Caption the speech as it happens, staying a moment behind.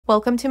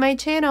Welcome to my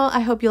channel.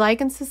 I hope you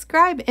like and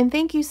subscribe, and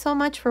thank you so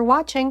much for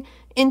watching.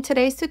 In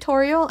today's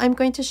tutorial, I'm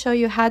going to show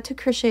you how to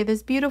crochet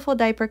this beautiful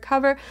diaper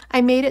cover.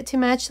 I made it to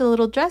match the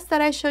little dress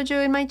that I showed you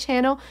in my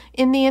channel.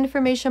 In the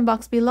information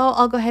box below,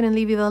 I'll go ahead and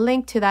leave you the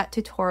link to that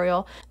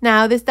tutorial.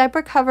 Now, this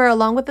diaper cover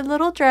along with the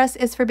little dress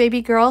is for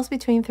baby girls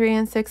between 3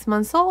 and 6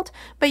 months old,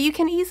 but you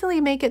can easily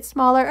make it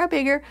smaller or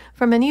bigger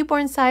from a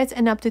newborn size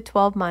and up to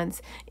 12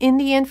 months. In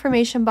the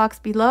information box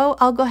below,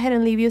 I'll go ahead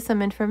and leave you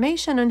some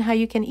information on how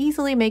you can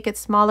easily make it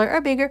smaller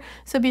or bigger,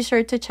 so be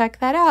sure to check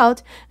that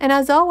out. And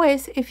as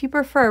always, if you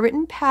prefer a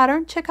written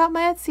pattern, check out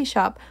my Etsy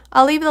shop.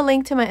 I'll leave the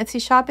link to my Etsy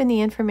shop in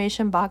the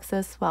information box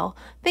as well.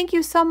 Thank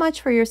you so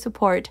much for your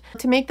support.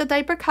 To make the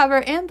diaper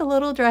cover and the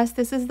little dress,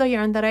 this is the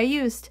yarn that I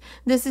used.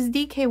 This is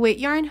DK weight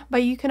yarn,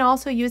 but you can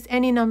also use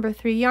any number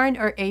 3 yarn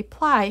or A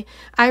ply.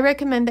 I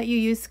recommend that you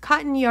use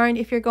cotton yarn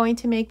if you're going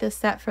to make this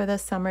set for the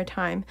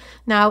summertime.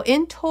 Now,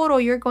 in total,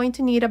 you're going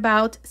to need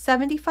about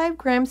 75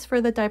 grams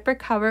for the diaper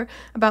cover,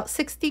 about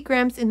 60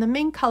 grams in the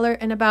main color,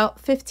 and about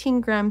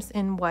 15 grams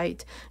in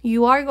white.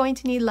 You are going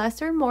to need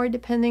less or more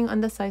depending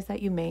on the size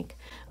that you make.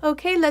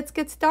 Okay, let's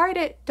get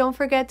started. Don't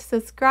forget to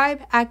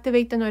subscribe,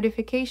 activate the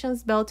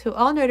notifications bell to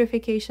all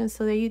notifications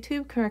so that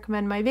YouTube can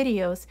recommend my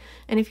videos.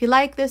 And if you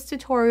like this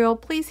tutorial,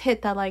 please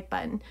hit that like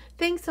button.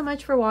 Thanks so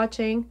much for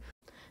watching.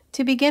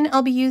 To begin,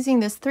 I'll be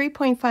using this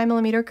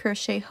 3.5mm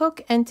crochet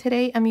hook, and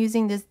today I'm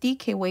using this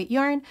DK weight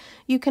yarn.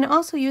 You can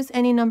also use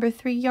any number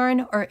 3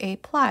 yarn or A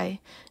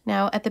ply.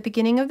 Now, at the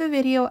beginning of the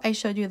video, I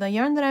showed you the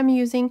yarn that I'm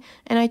using,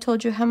 and I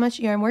told you how much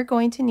yarn we're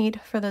going to need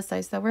for the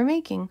size that we're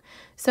making.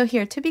 So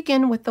here, to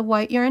begin with the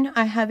white yarn,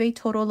 I have a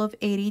total of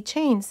 80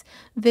 chains.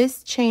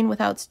 This chain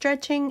without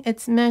stretching,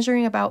 it's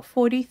measuring about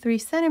 43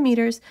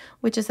 centimeters,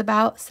 which is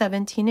about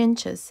 17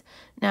 inches.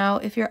 Now,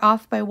 if you're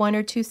off by 1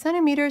 or 2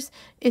 centimeters,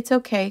 it's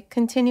okay.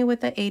 Continue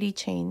with the 80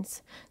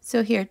 chains.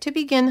 So here, to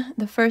begin,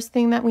 the first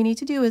thing that we need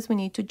to do is we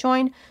need to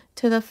join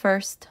to the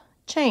first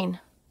chain.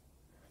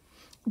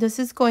 This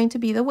is going to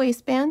be the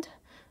waistband.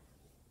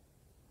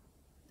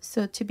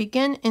 So to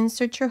begin,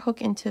 insert your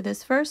hook into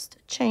this first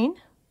chain,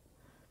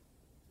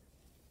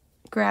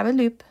 grab a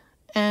loop,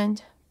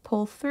 and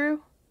pull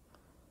through.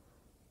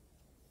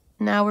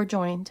 Now we're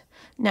joined.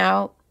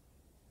 Now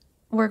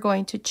we're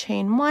going to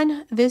chain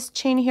 1. This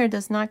chain here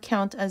does not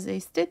count as a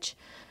stitch.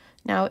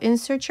 Now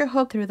insert your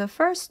hook through the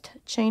first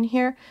chain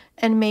here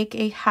and make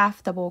a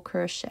half double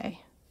crochet.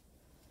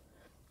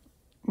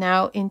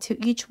 Now into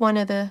each one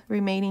of the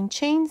remaining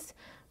chains,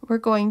 we're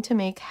going to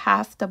make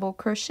half double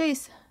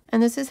crochets.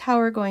 And this is how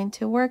we're going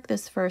to work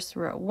this first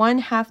row. 1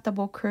 half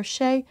double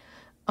crochet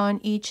on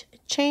each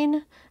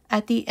chain.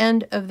 At the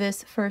end of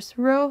this first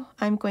row,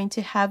 I'm going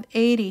to have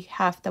 80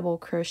 half double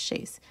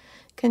crochets.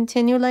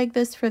 Continue like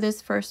this for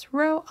this first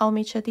row. I'll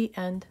meet you at the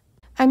end.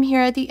 I'm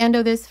here at the end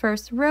of this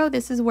first row.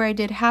 This is where I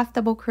did half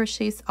double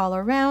crochets all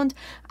around.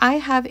 I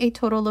have a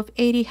total of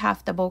 80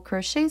 half double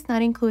crochets,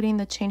 not including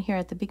the chain here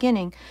at the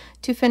beginning.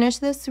 To finish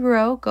this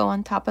row, go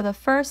on top of the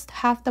first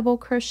half double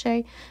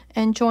crochet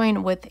and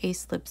join with a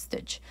slip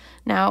stitch.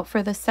 Now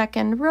for the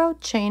second row,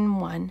 chain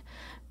 1.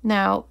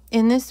 Now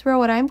in this row,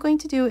 what I'm going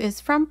to do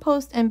is front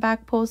post and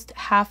back post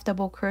half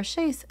double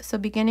crochets. So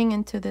beginning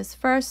into this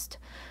first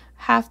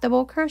half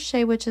double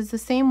crochet, which is the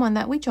same one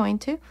that we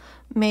joined to,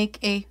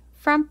 make a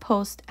front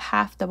post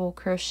half double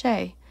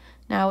crochet.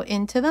 Now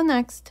into the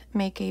next,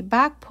 make a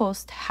back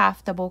post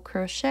half double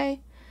crochet,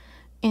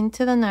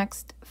 into the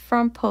next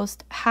front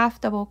post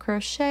half double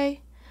crochet,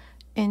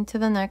 into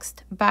the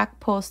next back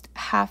post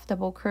half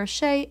double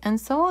crochet, and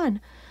so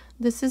on.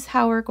 This is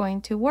how we're going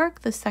to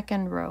work the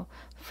second row.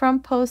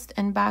 Front post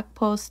and back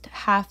post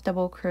half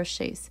double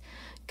crochets.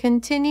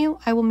 Continue.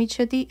 I will meet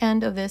you at the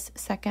end of this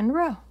second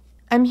row.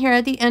 I'm here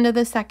at the end of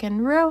the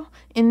second row.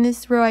 In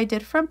this row, I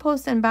did front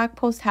post and back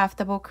post half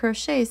double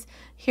crochets.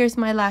 Here's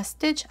my last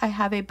stitch. I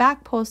have a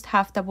back post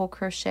half double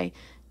crochet.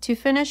 To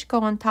finish, go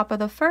on top of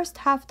the first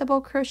half double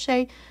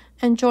crochet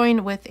and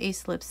join with a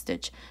slip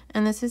stitch.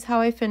 And this is how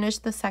I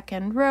finished the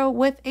second row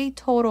with a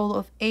total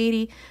of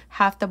 80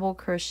 half double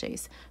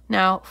crochets.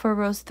 Now for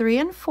rows 3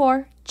 and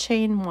 4,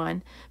 chain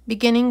 1.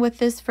 Beginning with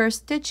this first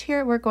stitch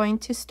here, we're going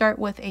to start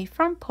with a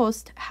front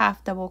post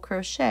half double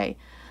crochet.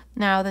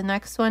 Now the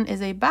next one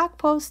is a back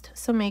post,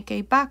 so make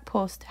a back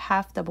post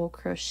half double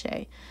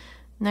crochet.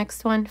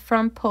 Next one,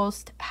 front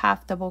post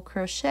half double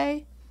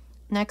crochet.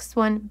 Next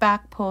one,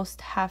 back post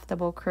half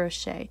double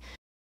crochet.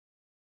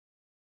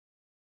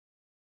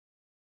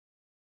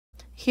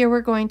 Here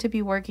we're going to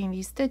be working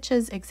these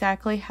stitches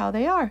exactly how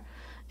they are.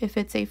 If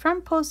it's a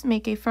front post,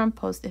 make a front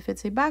post. If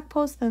it's a back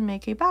post, then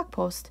make a back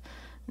post.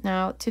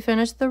 Now to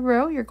finish the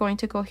row, you're going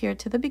to go here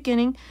to the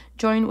beginning,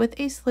 join with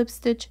a slip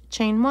stitch,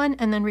 chain 1,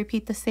 and then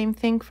repeat the same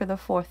thing for the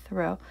 4th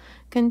row.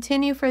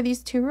 Continue for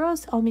these 2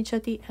 rows. I'll meet you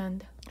at the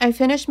end. I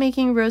finished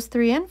making rows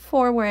 3 and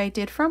 4 where I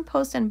did front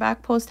post and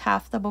back post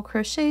half double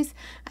crochets.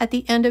 At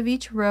the end of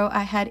each row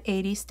I had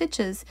 80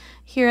 stitches.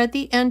 Here at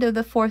the end of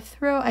the 4th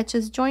row I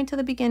just joined to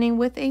the beginning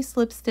with a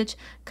slip stitch,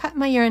 cut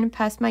my yarn and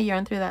passed my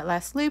yarn through that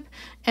last loop,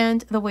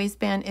 and the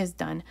waistband is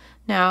done.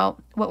 Now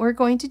what we're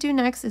going to do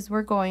next is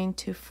we're going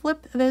to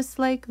flip this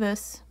like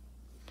this,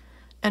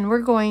 and we're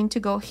going to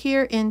go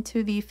here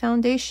into the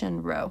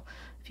foundation row.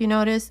 If you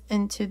notice,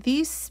 into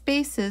these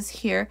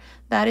spaces here,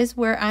 that is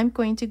where I'm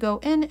going to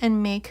go in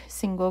and make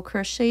single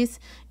crochets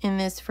in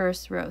this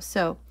first row.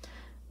 So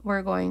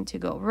we're going to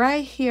go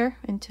right here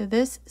into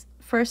this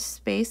first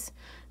space.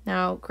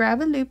 Now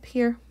grab a loop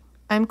here.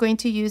 I'm going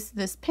to use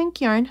this pink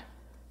yarn.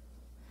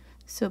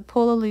 So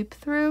pull a loop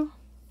through,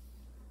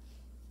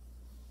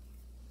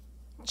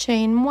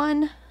 chain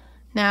 1.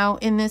 Now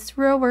in this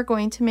row we're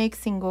going to make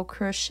single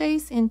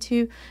crochets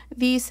into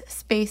these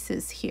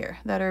spaces here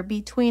that are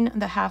between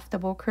the half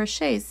double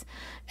crochets,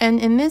 and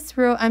in this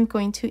row I'm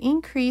going to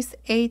increase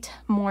 8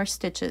 more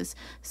stitches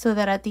so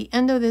that at the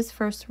end of this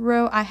first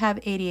row I have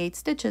 88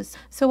 stitches.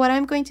 So what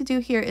I'm going to do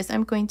here is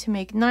I'm going to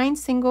make 9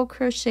 single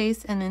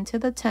crochets, and into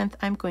the 10th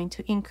I'm going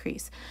to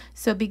increase.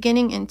 So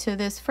beginning into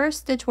this first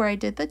stitch where I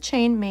did the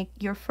chain, make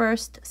your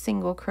first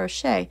single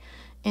crochet.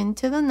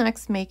 Into the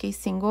next, make a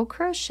single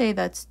crochet.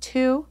 That's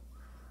 2,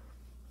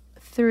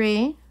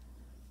 3,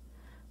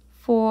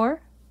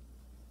 4,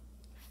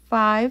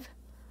 5,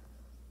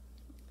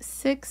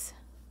 6,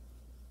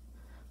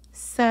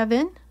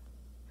 7,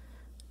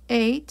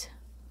 8,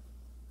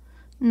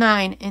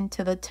 9.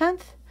 Into the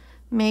 10th,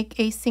 make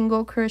a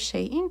single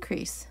crochet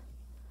increase.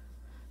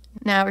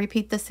 Now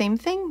repeat the same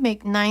thing,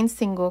 make 9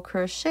 single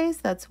crochets.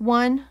 That's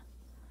 1,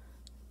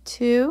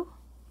 2,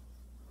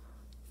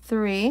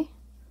 3,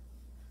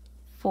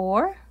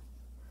 4,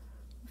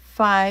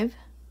 5,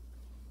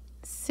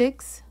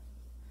 6,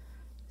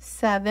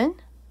 7,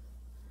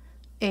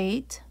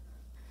 8,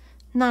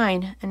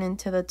 9, and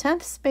into the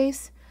 10th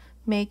space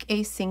make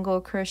a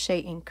single crochet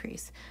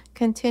increase.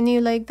 Continue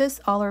like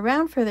this all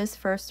around for this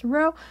first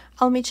row.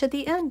 I'll meet you at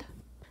the end.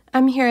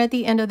 I'm here at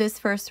the end of this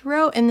first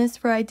row. In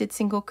this row I did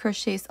single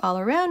crochets all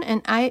around,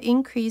 and I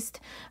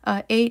increased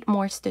 8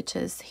 more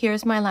stitches.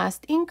 Here's my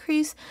last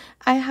increase.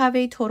 I have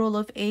a total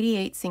of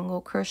 88 single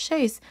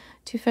crochets.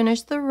 To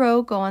finish the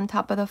row, go on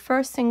top of the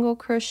first single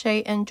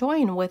crochet and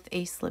join with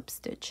a slip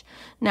stitch.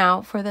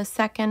 Now for the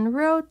second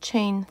row,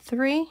 chain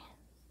 3.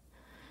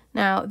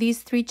 Now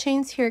these 3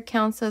 chains here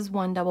counts as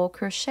 1 double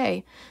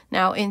crochet.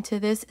 Now into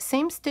this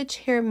same stitch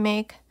here,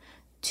 make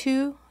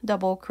 2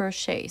 double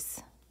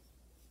crochets.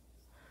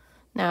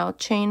 Now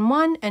chain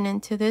 1, and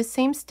into this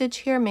same stitch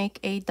here make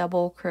a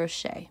double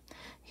crochet.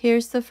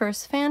 Here's the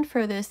first fan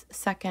for this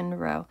second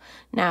row.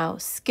 Now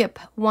skip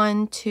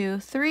 1, 2,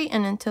 3,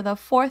 and into the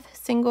 4th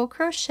single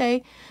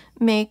crochet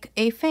make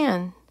a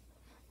fan.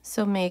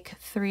 So make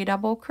 3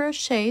 double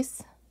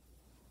crochets,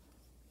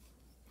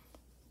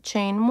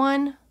 chain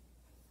 1,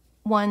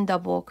 1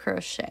 double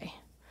crochet.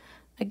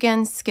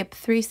 Again, skip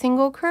 3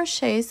 single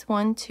crochets,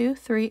 1, 2,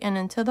 3, and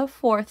into the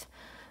 4th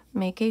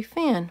make a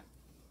fan.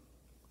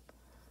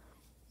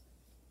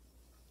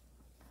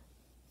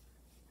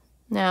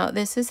 Now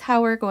this is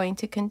how we're going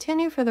to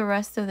continue for the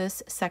rest of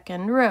this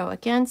second row.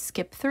 Again,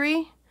 skip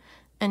 3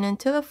 and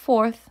into the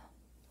 4th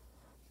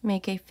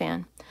make a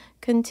fan.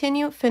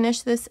 Continue,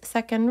 finish this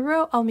second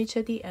row. I'll meet you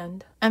at the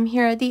end. I'm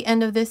here at the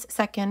end of this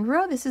second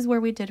row. This is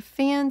where we did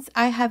fans.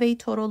 I have a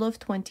total of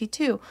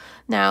 22.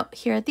 Now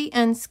here at the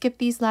end, skip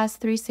these last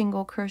 3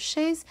 single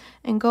crochets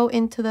and go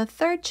into the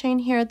 3rd chain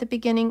here at the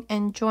beginning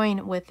and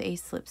join with a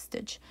slip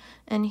stitch.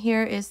 And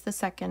here is the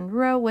second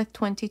row with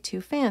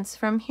 22 fans.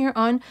 From here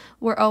on,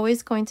 we're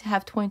always going to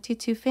have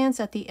 22 fans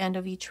at the end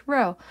of each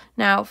row.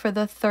 Now for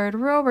the 3rd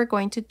row, we're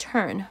going to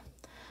turn.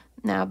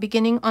 Now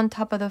beginning on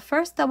top of the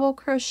first double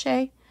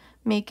crochet,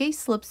 make a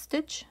slip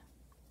stitch,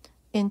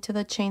 into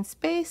the chain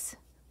space,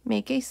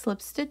 make a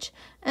slip stitch,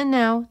 and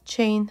now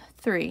chain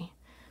 3.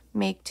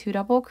 Make 2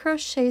 double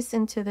crochets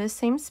into this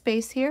same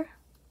space here,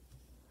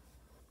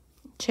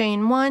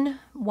 chain 1,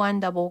 1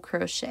 double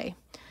crochet.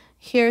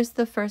 Here's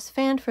the first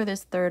fan for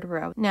this 3rd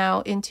row.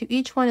 Now into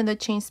each one of the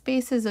chain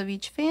spaces of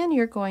each fan,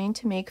 you're going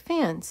to make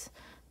fans.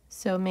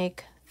 So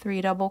make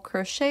 3 double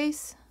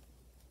crochets,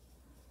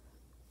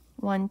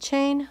 1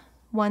 chain,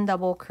 1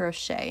 double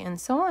crochet, and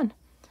so on.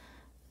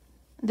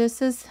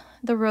 This is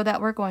the row that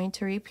we're going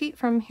to repeat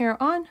from here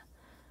on,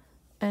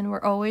 and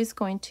we're always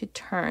going to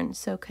turn.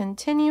 So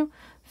continue,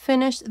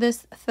 finish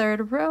this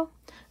 3rd row.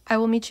 I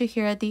will meet you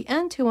here at the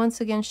end to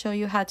once again show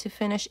you how to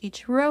finish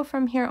each row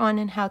from here on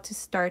and how to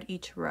start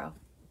each row.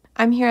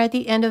 I'm here at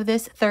the end of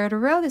this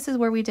 3rd row. This is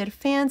where we did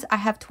fans. I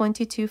have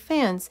 22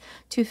 fans.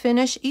 To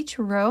finish each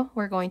row,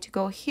 we're going to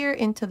go here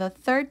into the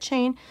 3rd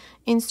chain,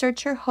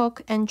 insert your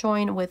hook, and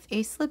join with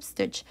a slip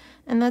stitch.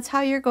 And that's how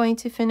you're going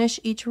to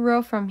finish each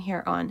row from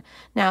here on.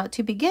 Now,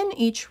 to begin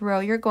each row,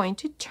 you're going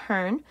to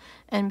turn,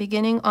 and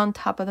beginning on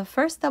top of the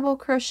first double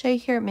crochet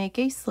here, make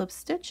a slip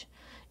stitch.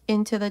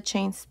 Into the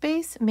chain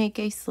space, make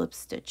a slip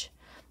stitch.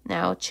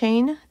 Now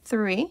chain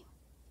 3,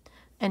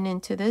 and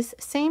into this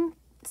same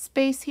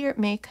space here,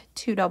 make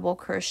 2 double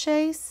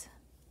crochets,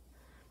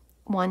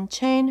 1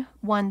 chain,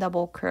 1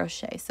 double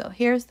crochet. So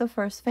here's the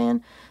first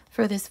fan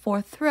for this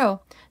 4th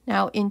row.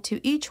 Now into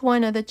each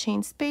one of the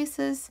chain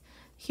spaces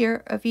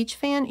here of each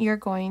fan, you're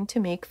going to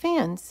make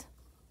fans.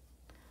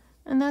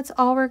 And that's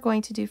all we're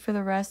going to do for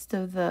the rest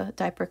of the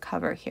diaper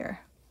cover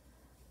here.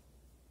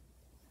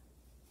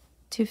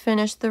 To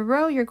finish the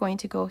row, you're going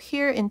to go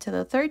here into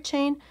the 3rd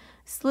chain,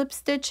 slip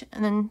stitch,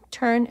 and then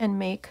turn and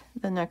make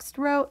the next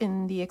row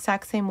in the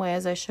exact same way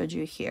as I showed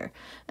you here.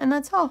 And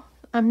that's all.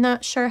 I'm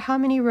not sure how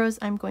many rows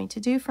I'm going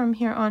to do from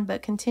here on,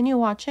 but continue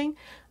watching.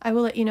 I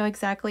will let you know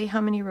exactly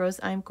how many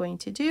rows I'm going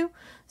to do.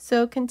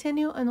 So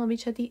continue, and I'll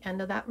meet you at the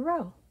end of that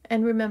row.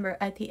 And remember,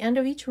 at the end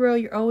of each row,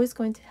 you're always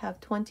going to have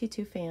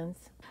 22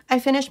 fans. I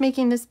finished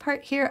making this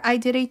part here. I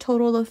did a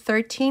total of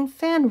 13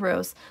 fan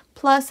rows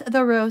plus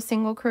the row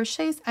single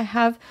crochets. I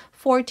have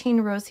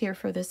 14 rows here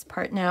for this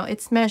part. Now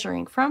it's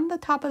measuring from the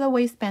top of the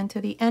waistband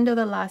to the end of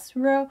the last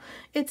row.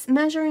 It's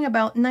measuring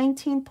about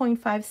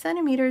 19.5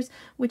 centimeters,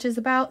 which is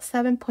about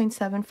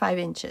 7.75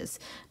 inches.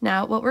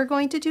 Now what we're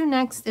going to do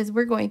next is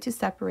we're going to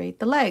separate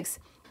the legs.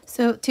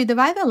 So to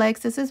divide the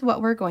legs, this is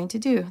what we're going to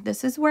do.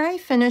 This is where I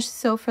finished.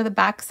 So for the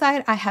back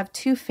side, I have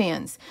 2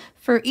 fans.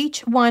 For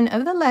each one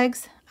of the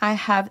legs, I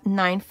have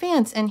 9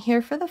 fans, and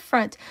here for the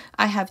front,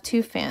 I have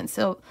 2 fans.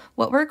 So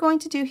what we're going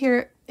to do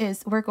here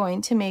is we're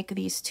going to make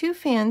these 2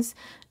 fans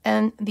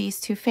and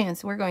these 2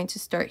 fans. We're going to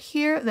start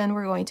here, then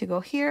we're going to go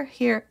here,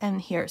 here, and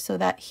here, so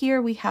that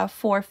here we have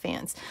 4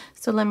 fans.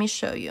 So let me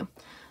show you.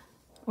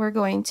 We're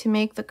going to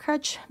make the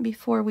crutch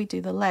before we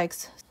do the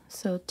legs.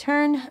 So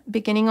turn,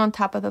 beginning on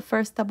top of the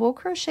first double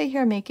crochet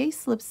here, make a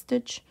slip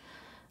stitch,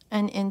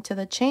 and into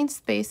the chain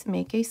space,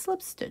 make a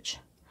slip stitch.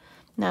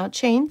 Now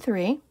chain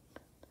 3,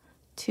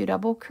 2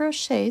 double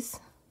crochets,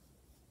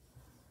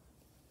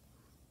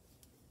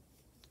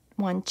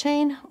 1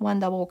 chain, 1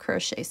 double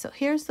crochet. So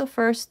here's the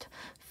first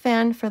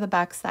fan for the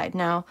back side.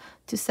 Now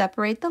to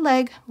separate the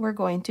leg, we're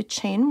going to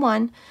chain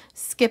 1,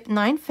 skip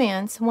 9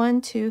 fans,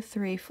 1, 2,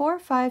 3, 4,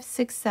 5,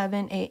 6,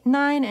 7, 8,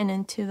 9, and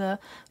into the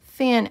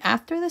fan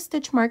after the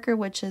stitch marker,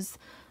 which is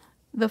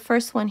the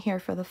first one here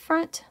for the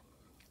front,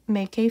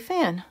 make a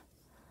fan.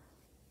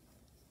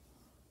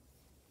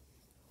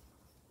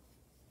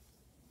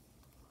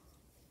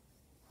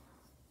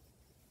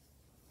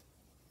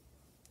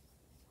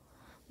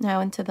 Now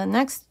into the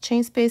next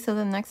chain space of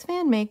the next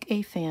fan, make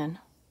a fan.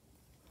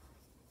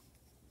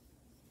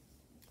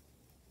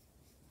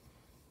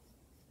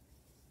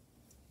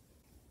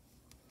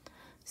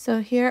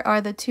 So here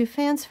are the 2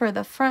 fans for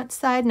the front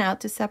side. Now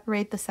to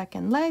separate the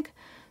second leg,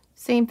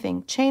 same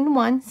thing, chain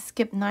 1,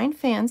 skip 9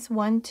 fans,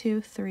 1,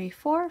 2, 3,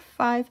 4,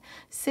 5,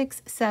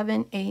 6,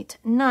 7, 8,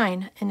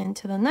 9, and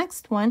into the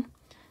next one,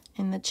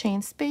 in the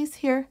chain space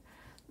here,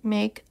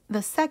 make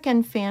the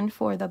second fan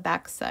for the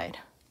back side.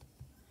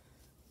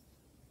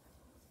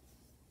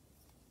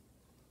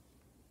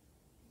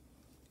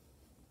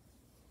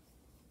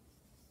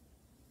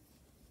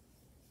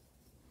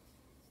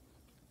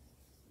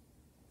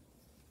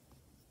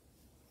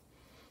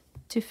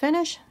 To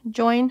finish,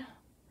 join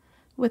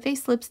with a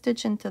slip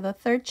stitch into the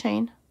 3rd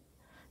chain,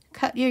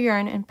 cut your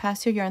yarn and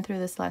pass your yarn through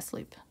this last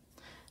loop.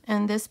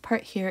 And this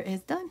part here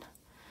is done.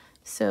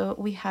 So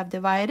we have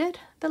divided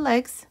the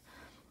legs.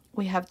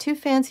 We have 2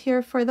 fans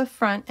here for the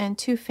front and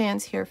 2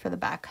 fans here for the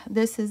back.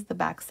 This is the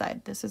back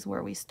side. This is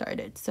where we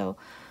started. So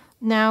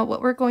now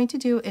what we're going to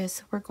do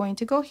is we're going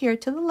to go here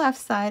to the left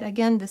side.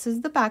 Again, this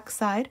is the back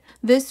side.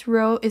 This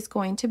row is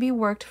going to be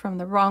worked from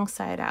the wrong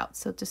side out.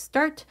 So to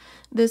start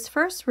this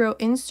first row,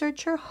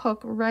 insert your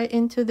hook right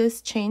into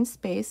this chain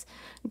space,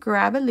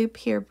 grab a loop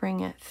here, bring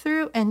it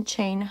through, and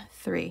chain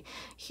 3.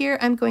 Here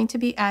I'm going to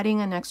be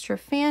adding an extra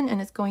fan,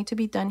 and it's going to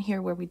be done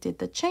here where we did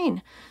the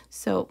chain.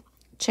 So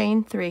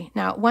chain 3.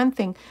 Now one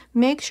thing,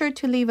 make sure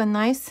to leave a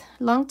nice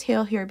long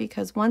tail here,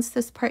 because once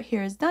this part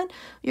here is done,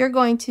 you're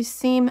going to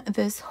seam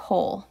this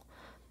hole.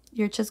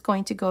 You're just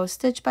going to go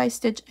stitch by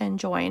stitch and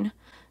join.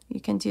 You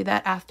can do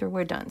that after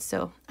we're done.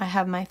 So I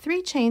have my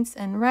 3 chains,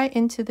 and right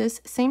into this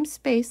same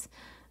space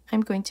I'm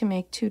going to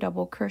make 2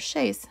 double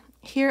crochets.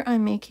 Here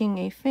I'm making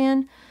a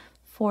fan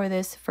for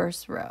this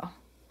first row.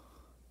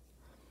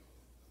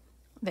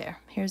 There,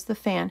 here's the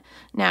fan.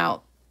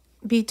 Now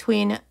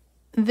between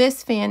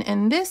this fan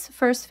and this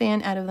first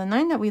fan out of the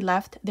 9 that we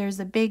left, there's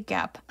a big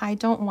gap. I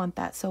don't want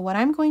that. So what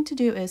I'm going to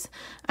do is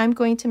I'm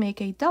going to make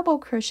a double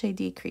crochet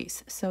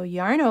decrease. So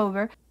yarn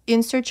over,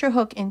 insert your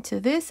hook into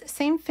this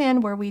same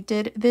fan where we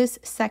did this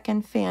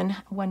second fan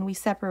when we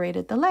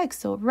separated the legs.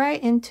 So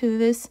right into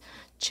this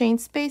chain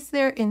space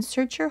there,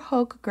 insert your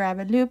hook, grab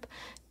a loop,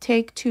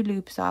 take 2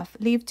 loops off,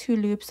 leave 2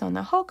 loops on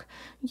the hook,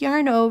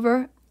 yarn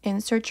over,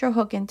 insert your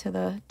hook into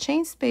the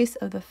chain space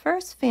of the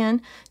first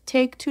fan,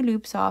 take 2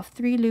 loops off,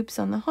 3 loops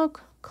on the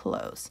hook,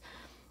 close.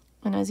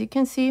 And as you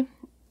can see,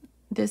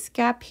 this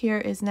gap here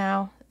is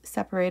now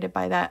separated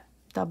by that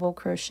double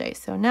crochet.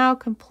 So now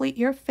complete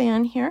your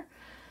fan here.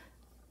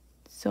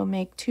 So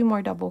make 2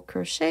 more double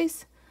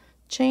crochets,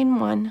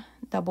 chain 1,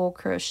 double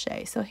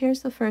crochet. So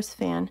here's the first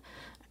fan.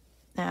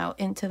 Now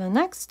into the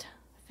next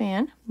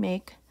fan,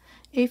 make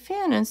a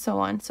fan, and so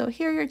on. So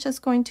here you're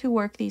just going to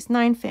work these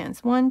 9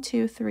 fans. 1,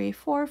 2, 3,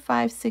 4,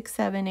 5, 6,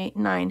 7, 8,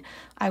 9.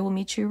 I will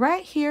meet you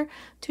right here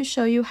to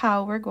show you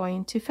how we're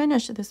going to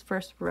finish this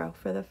first row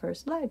for the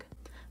first leg.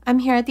 I'm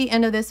here at the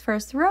end of this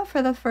first row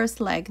for the first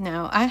leg.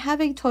 Now I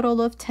have a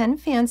total of 10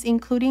 fans,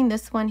 including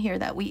this one here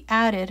that we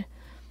added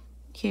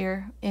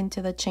here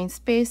into the chain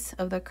space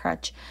of the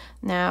crutch.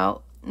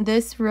 Now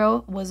this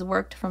row was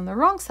worked from the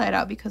wrong side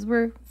out because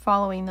we're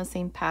following the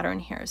same pattern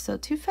here. So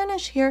to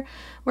finish here,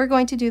 we're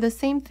going to do the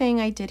same thing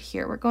I did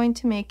here. We're going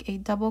to make a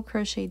double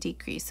crochet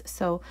decrease.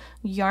 So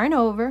yarn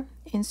over,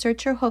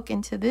 insert your hook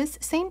into this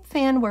same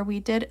fan where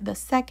we did the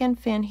second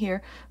fan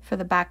here for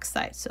the back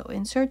side. So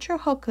insert your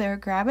hook there,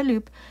 grab a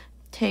loop,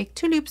 take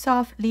 2 loops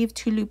off, leave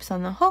 2 loops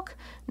on the hook.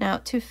 Now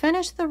to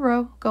finish the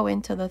row, go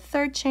into the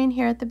 3rd chain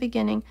here at the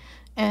beginning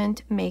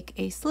and make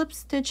a slip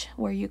stitch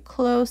where you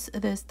close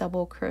this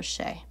double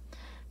crochet.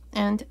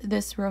 And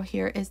this row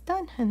here is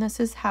done, and this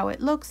is how it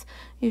looks.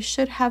 You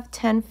should have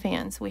 10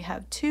 fans. We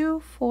have 2,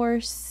 4,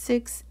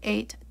 6,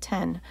 8,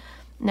 10.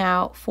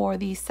 Now for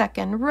the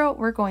second row,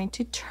 we're going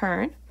to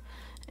turn,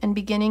 and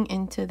beginning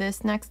into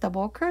this next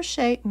double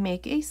crochet,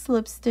 make a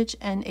slip stitch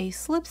and a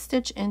slip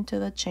stitch into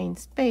the chain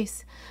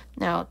space.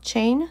 Now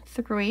chain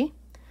 3,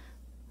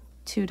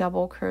 2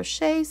 double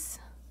crochets,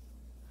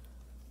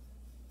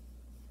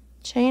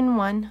 chain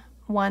 1,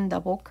 1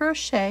 double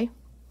crochet,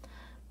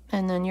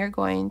 and then you're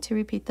going to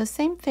repeat the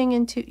same thing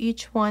into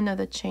each one of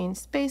the chain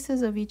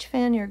spaces of each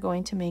fan. You're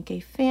going to make a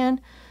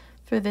fan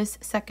for this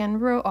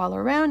second row all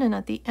around, and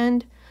at the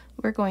end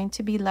we're going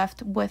to be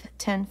left with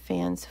 10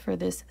 fans for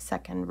this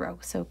second row.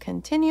 So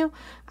continue.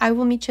 I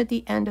will meet you at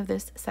the end of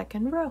this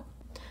second row.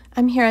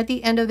 I'm here at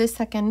the end of this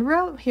second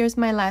row. Here's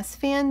my last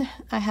fan.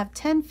 I have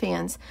 10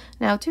 fans.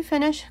 Now to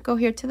finish, go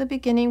here to the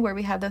beginning where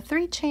we have the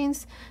 3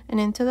 chains, and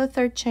into the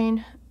 3rd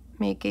chain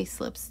make a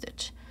slip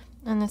stitch.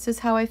 And this is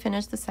how I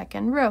finish the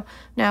second row.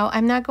 Now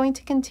I'm not going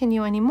to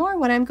continue anymore.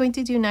 What I'm going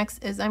to do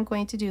next is I'm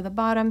going to do the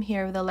bottom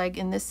here of the leg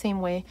in the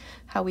same way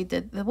how we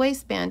did the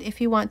waistband.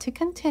 If you want to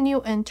continue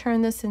and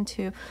turn this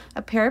into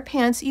a pair of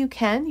pants, you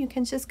can. You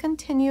can just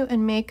continue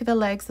and make the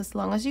legs as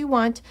long as you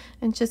want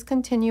and just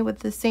continue with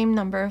the same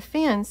number of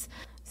fans.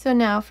 So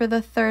now for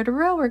the 3rd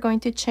row, we're going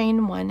to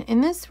chain 1.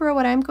 In this row,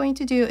 what I'm going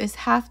to do is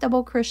half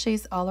double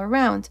crochets all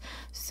around.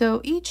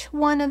 So each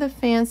one of the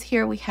fans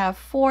here, we have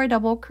 4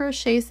 double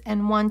crochets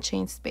and 1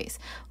 chain space.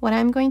 What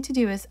I'm going to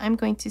do is I'm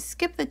going to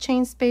skip the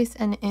chain space,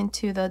 and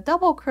into the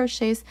double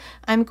crochets,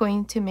 I'm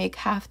going to make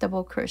half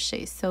double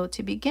crochets. So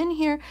to begin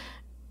here,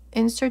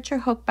 insert your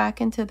hook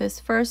back into this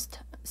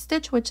first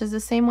stitch, which is the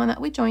same one that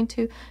we joined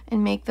to,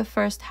 and make the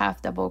first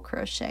half double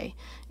crochet.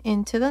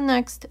 Into the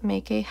next,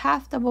 make a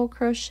half double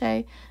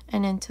crochet,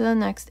 and into the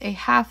next a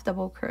half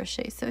double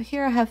crochet. So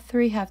here I have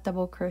 3 half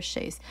double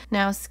crochets.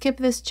 Now skip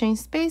this chain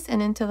space,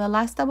 and into the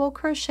last double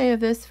crochet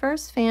of this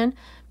first fan,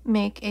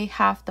 make a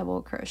half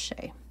double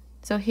crochet.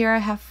 So here I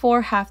have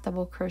 4 half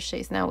double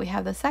crochets. Now we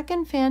have the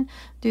second fan,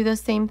 do the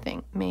same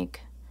thing,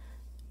 make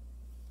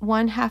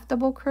 1 half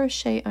double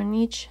crochet on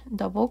each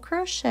double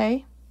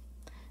crochet,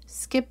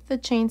 skip the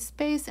chain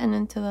space, and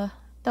into the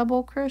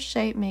double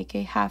crochet make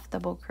a half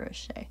double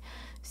crochet.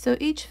 So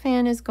each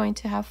fan is going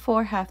to have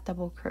 4 half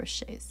double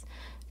crochets.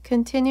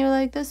 Continue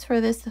like this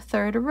for this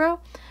 3rd row.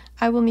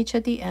 I will meet you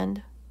at the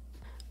end.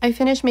 I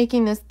finished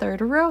making this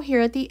 3rd row. Here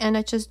at the end,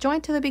 I just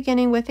joined to the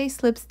beginning with a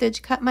slip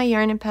stitch, cut my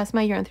yarn, and passed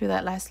my yarn through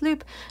that last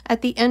loop.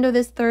 At the end of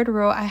this 3rd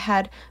row, I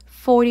had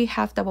 40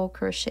 half double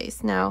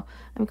crochets. Now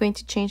I'm going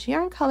to change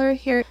yarn color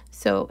here.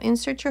 So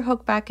insert your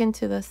hook back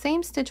into the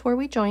same stitch where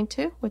we joined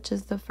to, which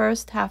is the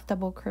first half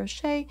double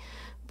crochet.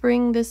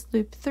 Bring this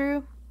loop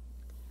through,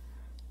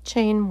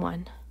 chain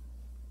 1.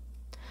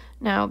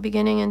 Now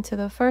beginning into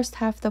the first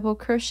half double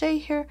crochet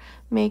here,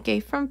 make a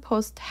front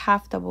post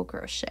half double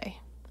crochet.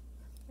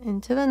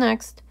 Into the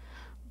next,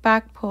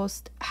 back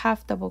post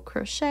half double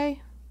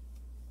crochet.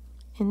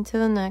 Into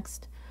the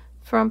next,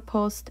 front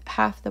post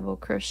half double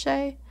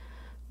crochet,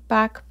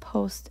 back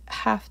post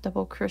half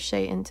double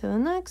crochet into the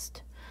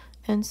next,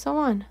 and so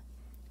on.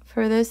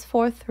 For this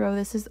 4th row,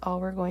 this is all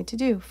we're going to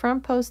do.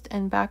 Front post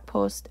and back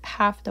post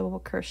half double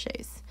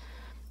crochets.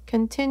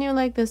 Continue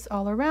like this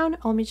all around.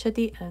 I'll meet you at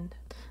the end.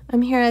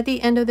 I'm here at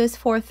the end of this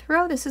 4th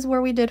row. This is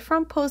where we did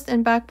front post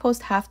and back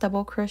post half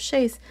double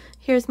crochets.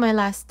 Here's my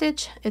last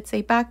stitch. It's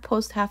a back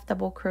post half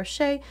double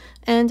crochet,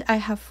 and I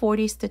have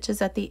 40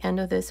 stitches at the end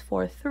of this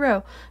 4th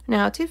row.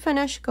 Now to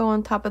finish, go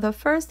on top of the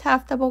first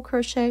half double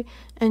crochet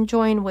and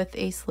join with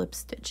a slip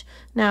stitch.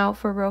 Now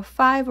for row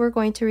 5, we're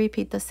going to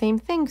repeat the same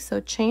thing. So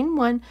chain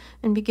 1,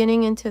 and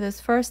beginning into this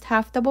first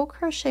half double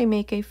crochet,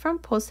 make a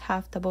front post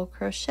half double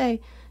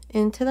crochet.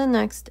 Into the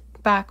next,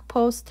 back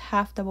post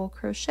half double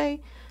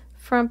crochet,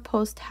 front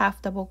post half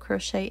double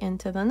crochet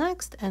into the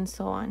next, and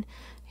so on.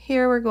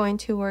 Here we're going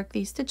to work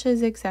these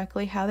stitches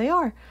exactly how they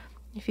are.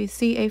 If you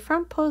see a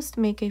front post,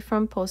 make a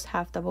front post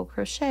half double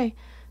crochet.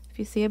 If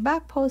you see a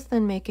back post,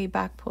 then make a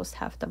back post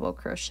half double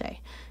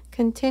crochet.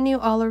 Continue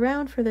all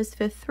around for this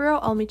 5th row.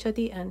 I'll meet you at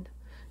the end.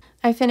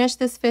 I finished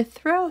this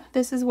 5th row.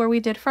 This is where we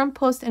did front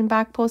post and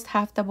back post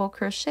half double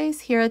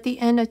crochets. Here at the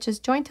end, I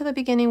just joined to the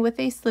beginning with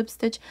a slip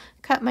stitch,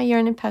 cut my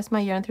yarn and passed my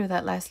yarn through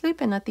that last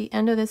loop. And at the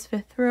end of this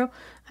 5th row,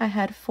 I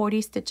had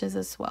 40 stitches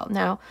as well.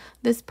 Now,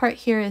 this part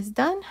here is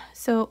done.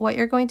 So what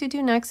you're going to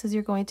do next is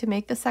you're going to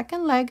make the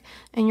second leg,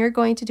 and you're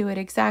going to do it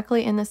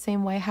exactly in the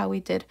same way how we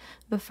did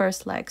the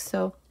first leg.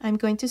 So I'm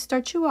going to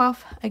start you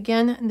off.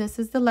 Again, this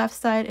is the left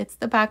side, it's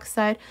the back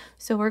side.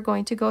 So we're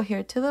going to go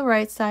here to the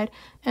right side,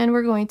 and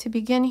we're going to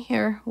begin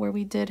here where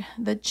we did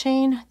the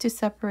chain to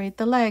separate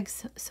the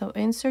legs. So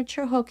insert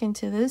your hook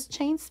into this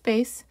chain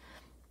space,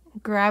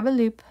 grab a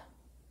loop,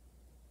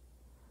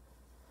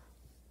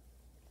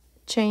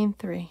 chain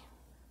 3.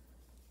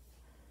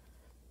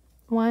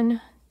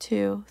 1,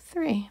 2,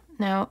 3.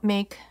 Now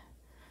make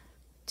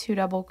 2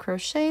 double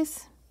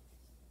crochets.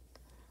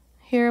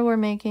 Here we're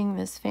making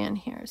this fan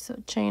here.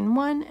 So chain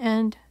 1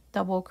 and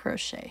double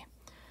crochet.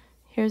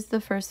 Here's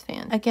the first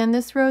fan. Again,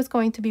 this row is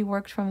going to be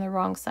worked from the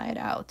wrong side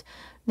out.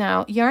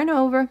 Now yarn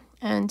over,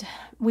 and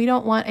we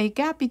don't want a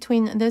gap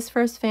between this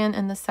first fan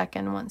and the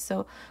second one.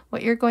 So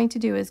what you're going to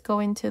do is go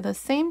into the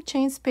same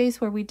chain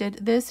space where we did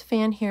this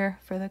fan here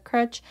for the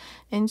crutch,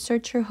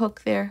 insert your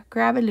hook there,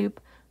 grab a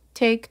loop,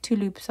 take 2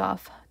 loops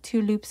off,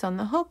 2 loops on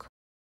the hook.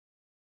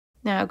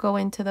 Now go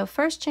into the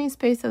first chain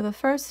space of the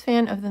first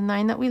fan of the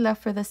 9 that we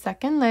left for the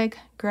second leg,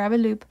 grab a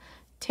loop,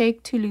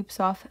 take 2 loops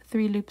off,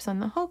 3 loops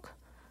on the hook,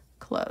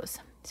 close.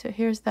 So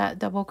here's that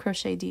double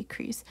crochet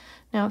decrease.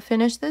 Now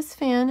finish this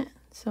fan,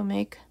 so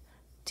make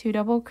 2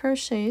 double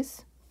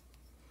crochets,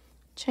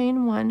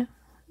 chain 1,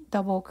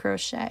 double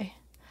crochet,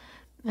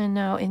 and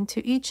now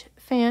into each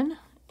fan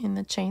in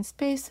the chain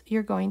space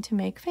you're going to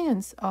make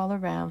fans all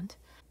around.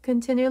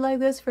 Continue like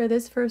this for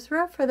this first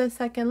row. For the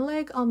second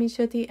leg, I'll meet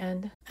you at the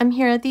end. I'm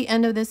here at the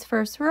end of this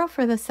first row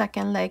for the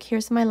second leg.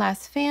 Here's my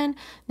last fan.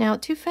 Now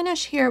to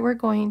finish here, we're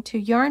going to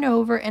yarn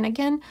over, and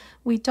again,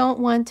 we don't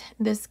want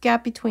this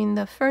gap between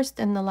the first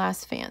and the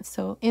last fan.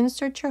 So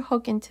insert your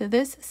hook into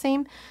this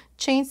same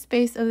chain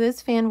space of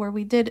this fan where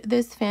we did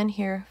this fan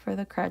here for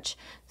the crutch.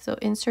 So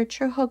insert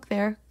your hook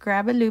there,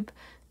 grab a loop,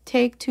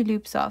 take 2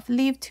 loops off,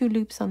 leave 2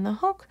 loops on the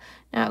hook.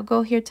 Now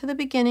go here to the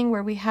beginning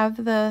where we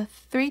have the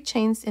 3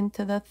 chains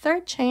into the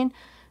 3rd chain,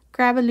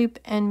 grab a loop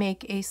and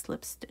make a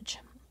slip stitch.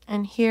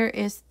 And here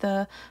is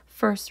the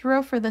first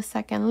row for the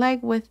second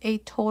leg with a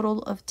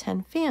total of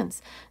 10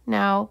 fans.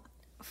 Now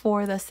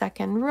for the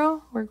second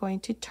row, we're going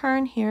to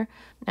turn here.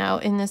 Now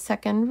in the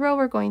second row,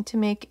 we're going to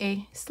make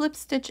a slip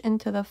stitch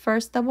into the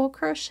first double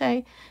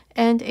crochet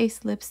and a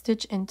slip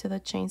stitch into the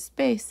chain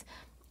space.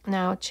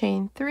 Now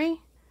chain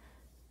 3,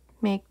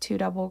 make 2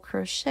 double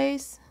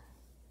crochets,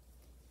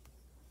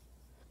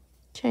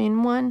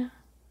 chain 1,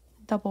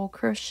 double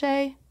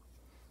crochet.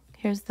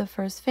 Here's the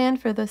first fan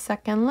for the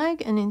second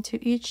leg, and into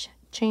each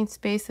chain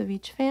space of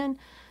each fan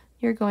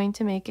you're going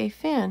to make a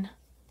fan.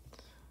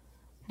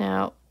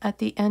 Now at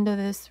the end of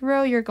this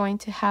row you're going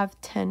to have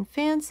 10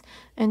 fans,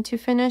 and to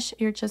finish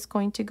you're just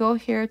going to go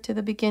here to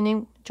the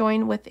beginning,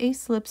 join with a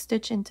slip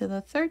stitch into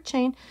the 3rd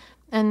chain,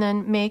 and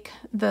then make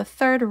the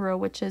 3rd row,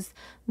 which is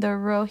the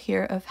row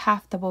here of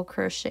half double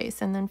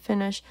crochets, and then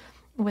finish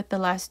with the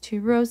last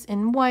 2 rows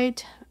in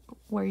white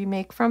where you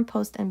make front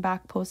post and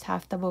back post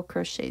half double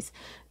crochets.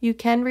 You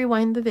can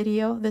rewind the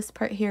video. This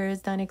part here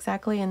is done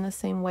exactly in the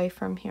same way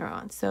from here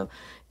on. So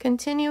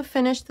continue,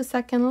 finish the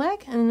second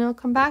leg, and then I'll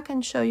come back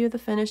and show you the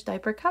finished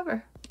diaper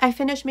cover. I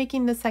finished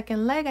making the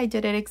second leg. I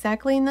did it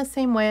exactly in the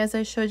same way as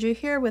I showed you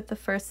here with the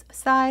first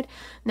side.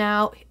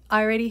 Now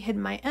I already hid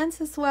my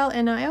ends as well,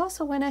 and I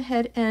also went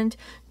ahead and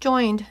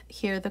joined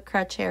here the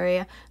crotch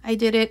area. I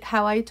did it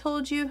how I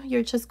told you.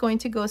 You're just going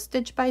to go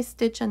stitch by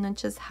stitch and then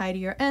just hide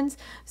your ends.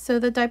 So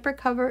the diaper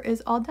cover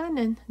is all done,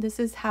 and this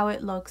is how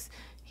it looks.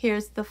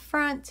 Here's the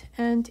front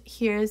and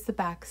here's the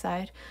back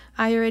side.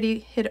 I already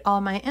hid all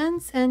my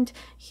ends, and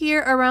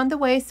here around the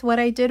waist what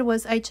I did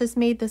was I just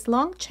made this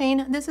long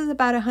chain. This is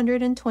about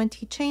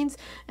 120 chains,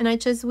 and I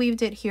just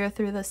weaved it here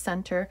through the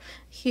center.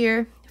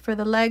 Here for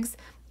the legs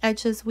I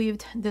just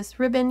weaved this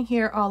ribbon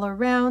here all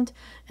around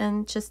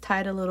and just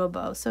tied a little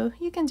bow. So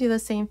you can do the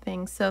same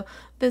thing. So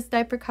this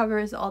diaper cover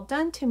is all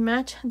done to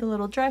match the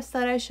little dress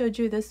that I showed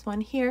you, this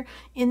one here.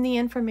 In the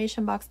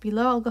information box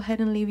below, I'll go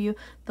ahead and leave you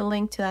the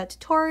link to that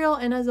tutorial.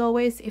 And as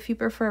always, if you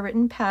prefer a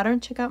written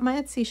pattern, check out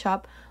my Etsy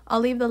shop.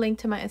 I'll leave the link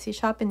to my Etsy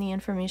shop in the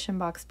information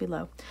box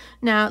below.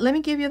 Now, let me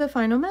give you the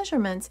final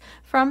measurements.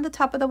 From the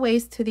top of the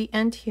waist to the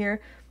end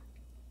here,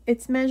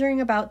 it's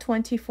measuring about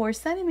 24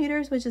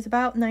 centimeters, which is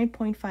about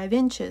 9.5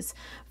 inches.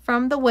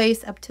 From the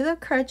waist up to the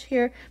crotch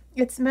here,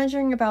 it's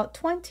measuring about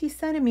 20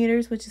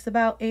 centimeters, which is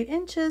about 8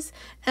 inches.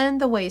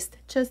 And the waist,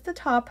 just the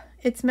top,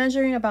 it's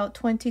measuring about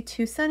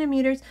 22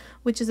 centimeters,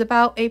 which is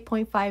about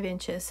 8.5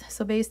 inches.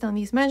 So based on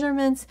these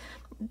measurements,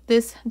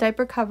 this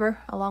diaper cover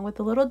along with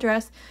the little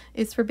dress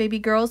is for baby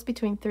girls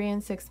between 3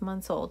 and 6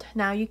 months old.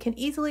 Now you can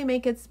easily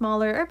make it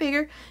smaller or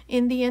bigger.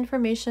 In the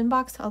information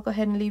box, I'll go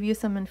ahead and leave you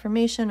some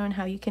information on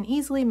how you can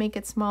easily make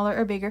it smaller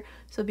or bigger,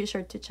 so be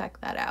sure to check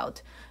that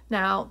out.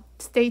 Now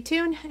stay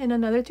tuned. In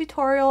another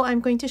tutorial, I'm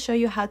going to show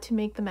you how to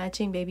make the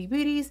matching baby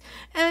booties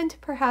and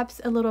perhaps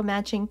a little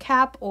matching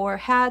cap or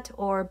hat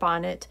or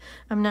bonnet.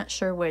 I'm not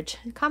sure which.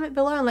 Comment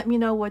below and let me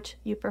know which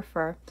you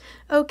prefer.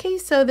 Okay,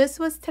 so this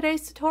was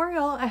today's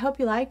tutorial. I hope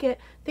you like it.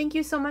 Thank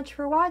you so much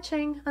for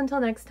watching. Until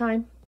next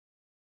time.